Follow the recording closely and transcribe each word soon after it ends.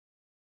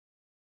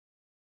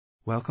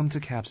Welcome to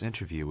CAP's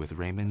interview with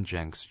Raymond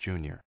Jenks,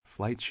 Jr.,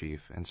 Flight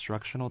Chief,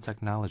 Instructional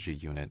Technology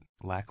Unit,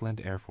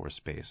 Lackland Air Force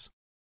Base.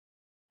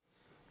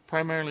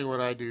 Primarily what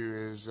I do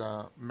is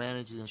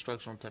manage the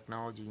Instructional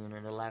Technology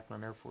Unit at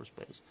Lackland Air Force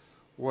Base.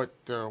 What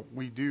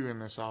we do in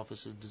this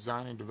office is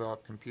design and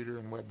develop computer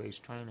and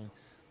web-based training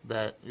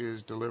that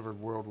is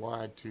delivered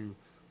worldwide to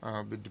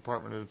the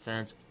Department of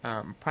Defense,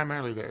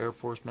 primarily the Air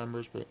Force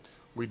members, but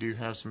we do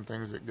have some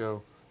things that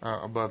go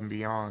above and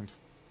beyond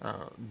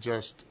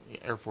just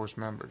Air Force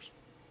members.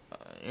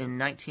 In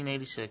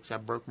 1986, I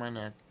broke my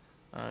neck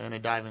in a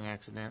diving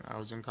accident. I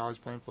was in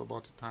college playing football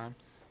at the time.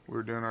 We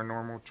were doing our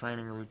normal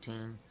training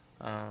routine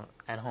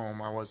at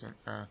home. I wasn't,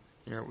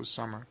 it was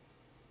summer.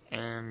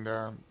 And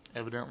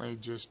evidently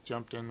just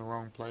jumped in the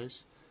wrong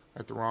place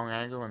at the wrong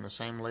angle in the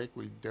same lake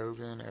we dove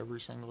in every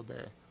single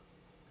day.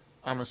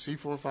 I'm a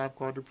C4-5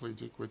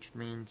 quadriplegic, which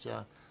means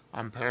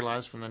I'm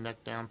paralyzed from the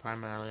neck down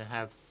primarily. I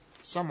have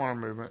some arm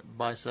movement,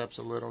 biceps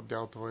a little,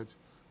 deltoids,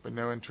 but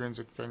no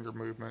intrinsic finger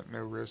movement, no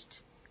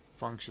wrist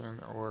function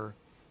or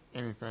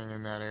anything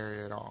in that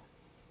area at all.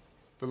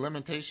 The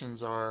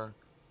limitations are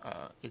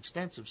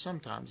extensive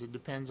sometimes. It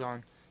depends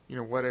on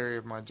what area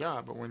of my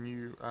job, but when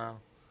you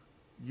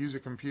use a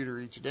computer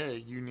each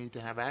day, you need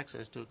to have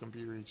access to a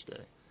computer each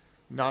day.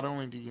 Not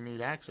only do you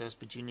need access,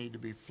 but you need to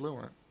be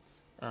fluent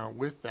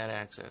with that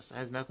access. It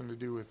has nothing to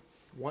do with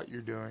what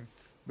you're doing,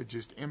 but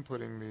just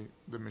inputting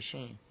the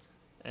machine.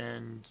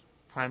 And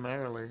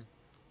primarily,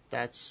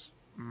 that's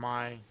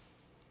my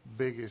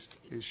biggest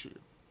issue.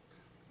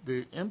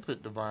 The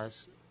input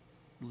device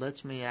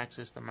lets me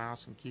access the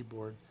mouse and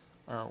keyboard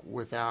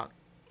without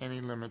any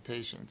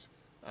limitations.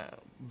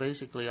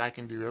 Basically, I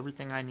can do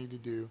everything I need to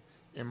do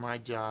in my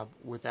job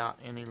without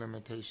any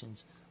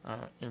limitations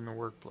in the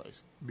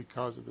workplace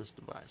because of this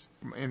device.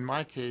 In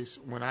my case,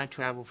 when I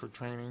travel for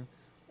training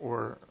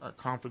or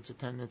conference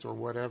attendance or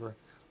whatever,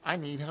 I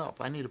need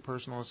help. I need a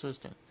personal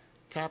assistant.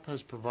 CAP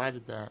has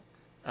provided that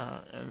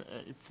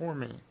for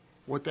me.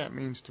 What that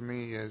means to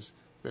me is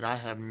that I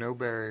have no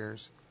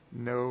barriers,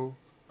 no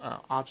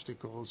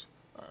obstacles,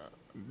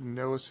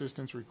 no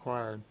assistance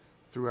required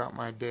throughout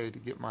my day to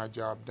get my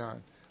job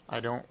done. I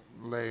don't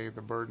lay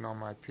the burden on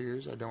my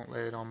peers. I don't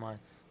lay it on my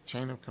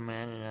chain of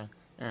command,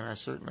 and I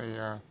certainly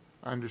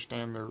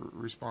understand the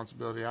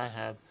responsibility I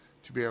have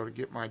to be able to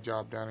get my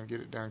job done and get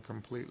it done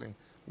completely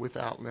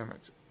without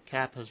limits.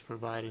 CAP has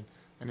provided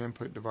an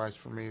input device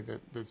for me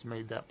that's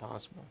made that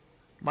possible.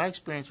 My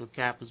experience with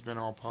CAP has been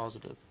all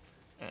positive.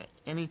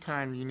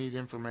 Anytime you need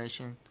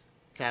information,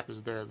 CAP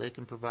is there. They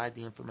can provide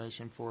the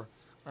information for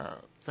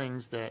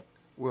things that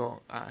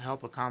will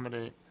help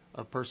accommodate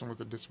a person with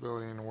a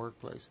disability in the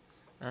workplace.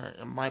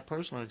 My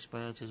personal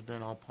experience has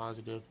been all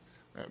positive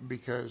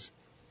because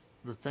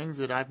the things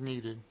that I've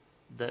needed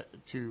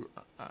to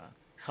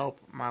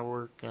help my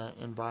work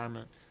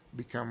environment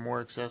become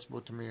more accessible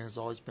to me has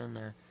always been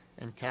there,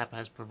 and CAP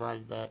has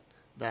provided that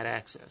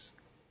access.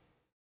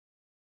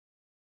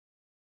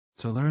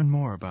 To learn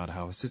more about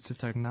how assistive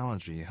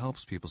technology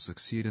helps people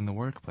succeed in the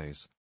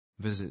workplace,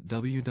 visit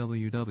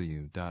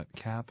www.cap.mil.